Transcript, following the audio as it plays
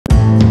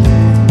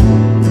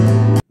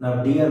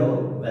Now dear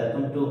all,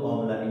 welcome to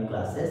Home Learning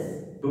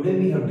Classes. Today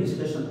we have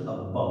discussion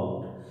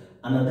about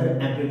another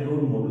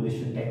amplitude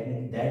modulation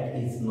technique that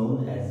is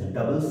known as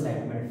double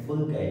sideband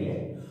full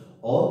carrier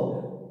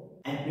or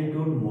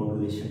amplitude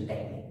modulation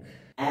technique.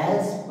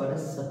 As per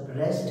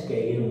suppressed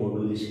carrier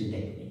modulation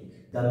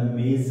technique, the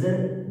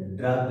major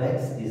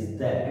drawbacks is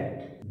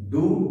that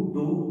due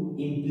to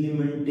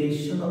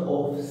implementation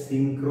of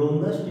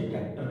synchronous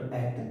detector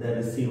at the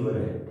receiver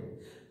end,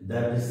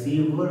 the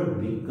receiver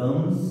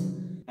becomes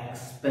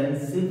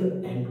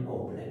expensive and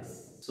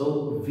complex.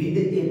 So with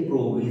a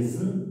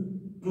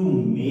provision to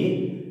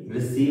make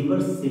receiver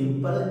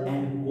simple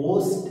and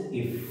cost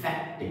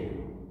effective,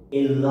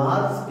 a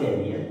large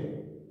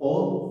carrier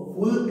or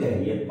full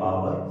carrier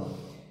power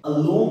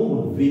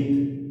along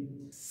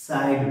with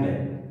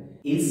sideband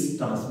is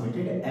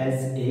transmitted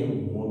as a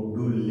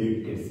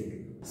modulated signal.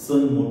 So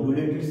in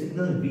modulated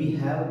signal we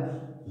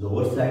have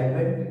lower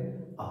sideband,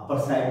 upper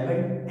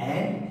sideband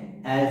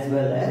and as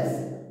well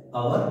as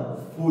our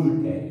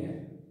full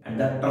carrier, and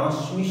the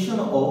transmission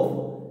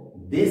of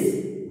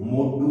this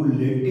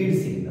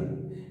modulated signal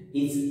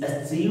is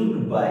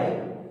achieved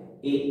by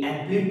a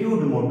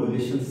amplitude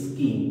modulation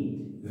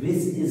scheme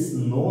which is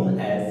known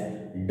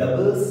as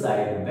double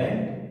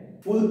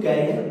sideband full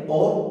carrier,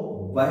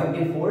 or by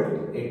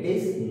default it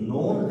is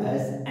known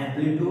as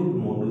amplitude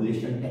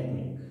modulation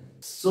technique.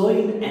 So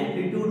in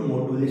amplitude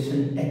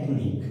modulation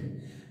technique,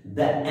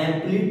 the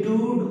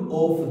amplitude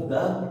of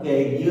the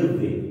carrier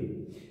wave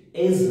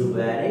is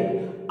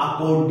varied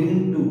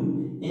according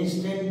to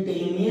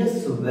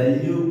instantaneous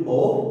value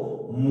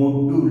of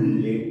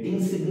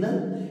modulating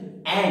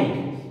signal,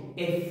 and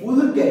a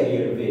full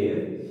carrier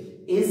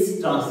wave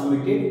is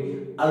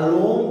transmitted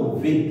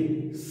along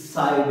with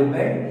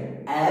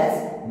sideband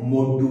as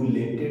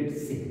modulated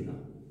signal.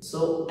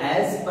 So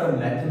as per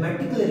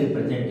mathematical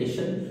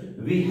representation,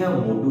 we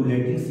have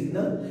modulating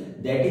signal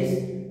that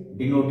is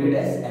denoted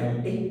as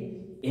MT.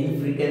 In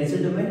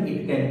frequency domain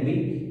it can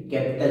be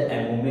capital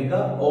M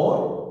omega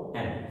or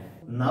M.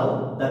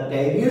 Now the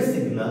carrier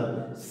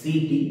signal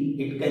CT,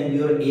 it can be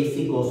your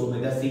AC cos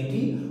omega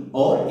CT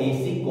or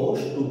AC cos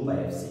 2 pi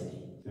f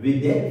CT.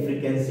 With that,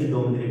 frequency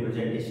domain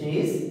representation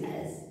is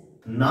as.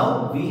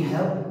 Now we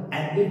have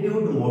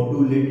amplitude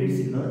modulated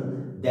signal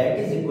that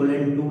is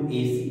equivalent to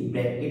AC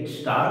bracket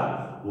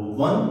start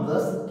 1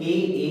 plus Ka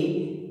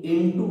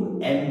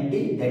into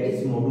MT, that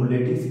is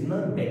modulating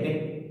signal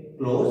bracket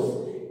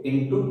close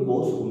into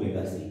cos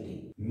omega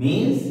CT.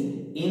 Means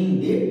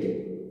in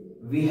it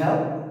we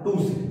have two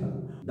signals.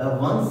 The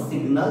one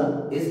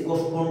signal is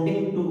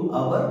corresponding to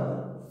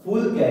our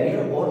full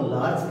carrier or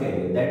large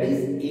carrier, that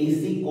is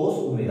AC cos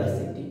omega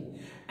CT,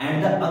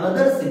 and the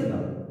another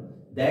signal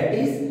that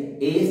is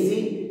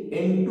AC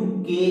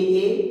into Ka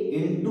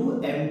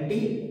into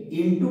MT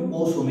into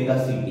cos omega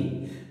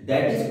CT,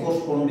 that is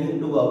corresponding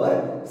to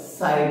our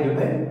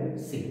sideband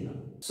signal.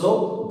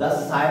 So the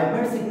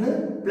sideband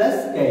signal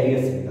plus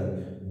carrier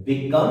signal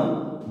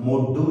become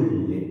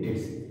modulated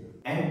signal,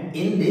 and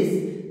in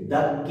this the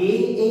Ka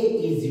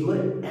is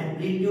your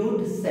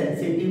amplitude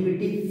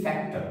sensitivity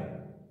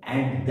factor,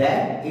 and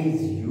that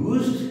is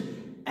used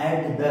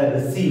at the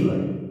receiver.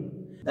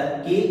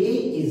 The Ka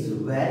is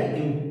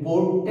very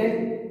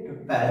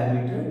important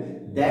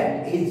parameter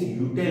that is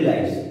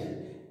utilized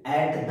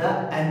at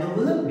the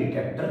envelope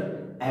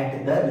detector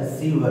at the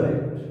receiver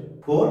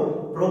end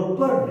for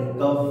proper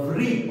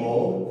recovery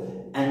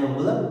of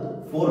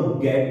envelope for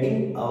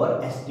getting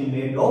our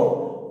estimate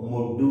of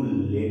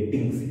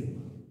modulating signal.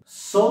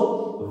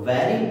 So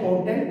very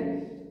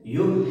important,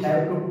 you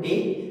have to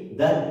take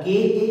the Ka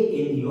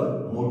in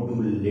your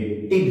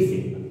modulating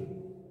signal.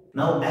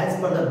 Now as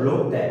per the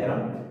block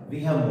diagram, we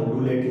have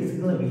modulating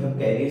signal, we have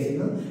carrier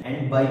signal,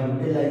 and by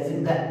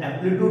utilizing the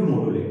amplitude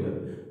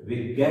modulator,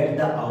 we get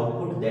the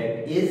output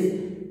that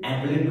is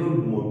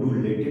amplitude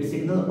modulated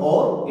signal,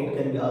 or it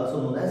can be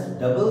also known as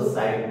double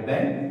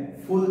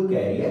sideband full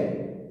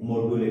carrier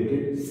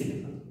modulated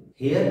signal.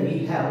 Here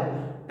we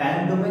have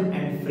time domain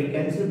and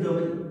frequency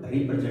domain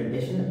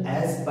representation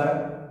as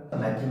per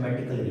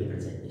mathematical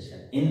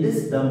representation. In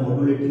this, the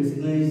modulating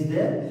signal is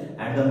there,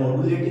 and the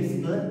modulating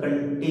signal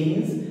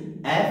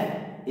contains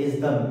F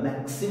is the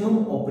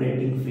maximum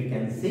operating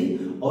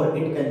frequency, or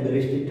it can be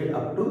restricted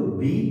up to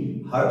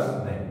B Hertz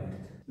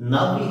bandwidth.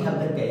 Now we have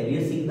the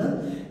carrier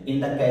signal. In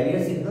the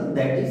carrier signal,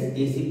 that is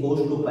AC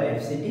cos 2 pi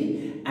f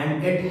CT,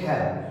 and it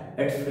have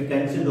its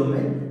frequency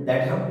domain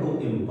that have two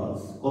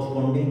impulse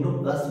corresponding to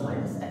plus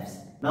minus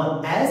fc.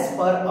 Now as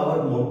per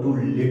our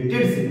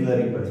modulated signal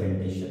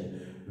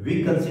representation,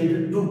 we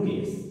consider two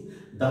cases.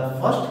 The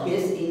first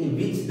case in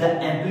which the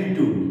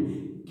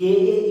amplitude Ka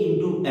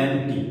into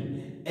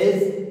MT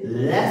is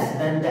less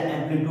than the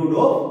amplitude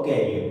of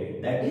carrier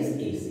wave, that is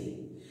AC.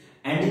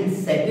 And in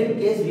second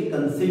case we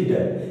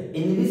consider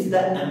in which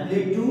the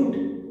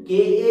amplitude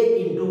Ka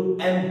into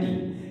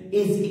MT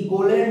is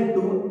equivalent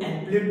to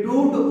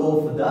amplitude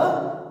of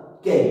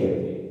the carrier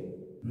wave.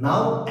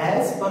 Now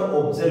as per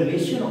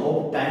observation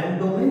of time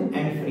domain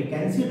and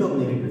frequency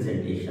domain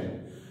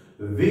representation,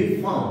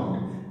 we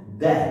found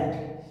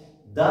that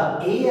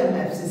The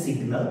AM/FC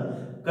signal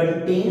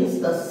contains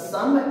the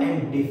sum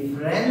and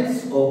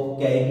difference of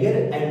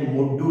carrier and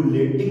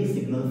modulating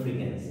signal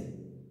frequency.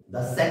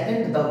 The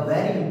second, the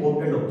very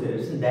important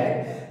observation,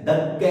 that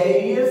the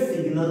carrier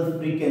signal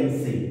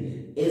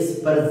frequency is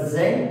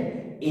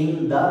present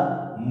in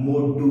the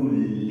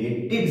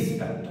modulated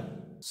spectrum.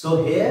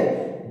 So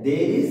here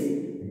there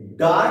is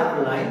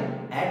dark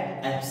line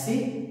at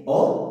FC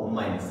or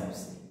minus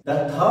FC.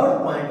 The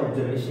third point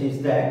observation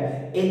is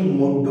that in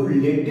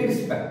modulated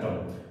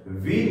spectrum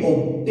we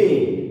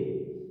obtain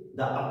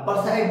the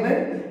upper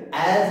sideband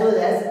as well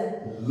as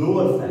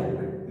lower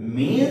sideband.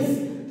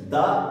 Means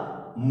the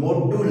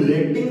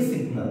modulating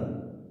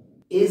signal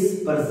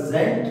is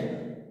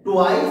present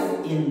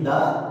twice in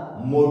the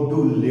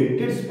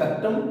modulated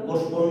spectrum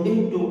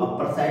corresponding to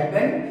upper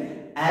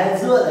sideband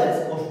as well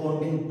as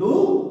corresponding to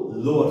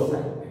lower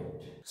sideband.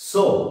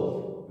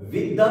 So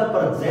with the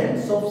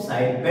presence of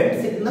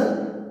sideband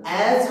signal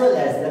as well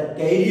as the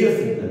carrier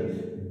signal,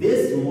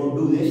 this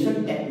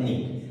modulation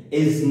technique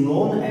is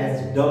known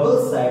as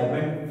double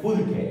sideband full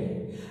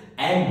carrier,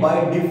 and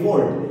by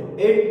default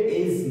it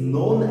is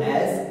known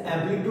as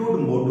amplitude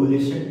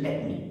modulation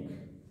technique.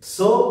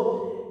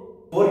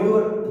 So for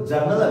your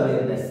general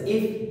awareness,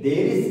 if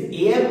there is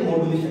AM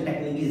modulation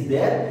technique is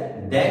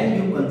there, then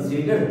you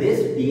consider this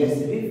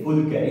DSB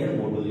full carrier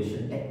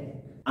modulation technique.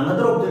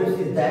 Another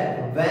observation is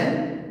that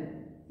when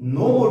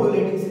no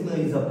modulating signal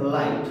is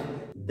applied,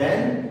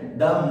 then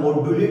the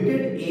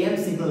modulated AM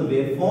signal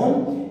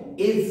waveform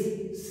is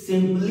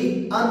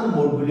simply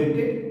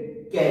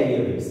unmodulated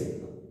carrier wave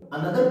signal.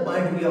 Another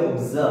point we have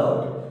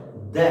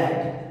observed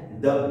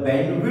that the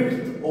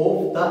bandwidth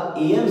of the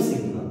AM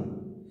signal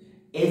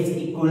is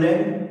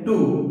equivalent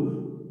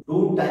to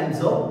 2 times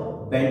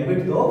of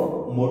bandwidth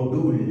of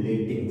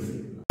modulating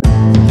signal.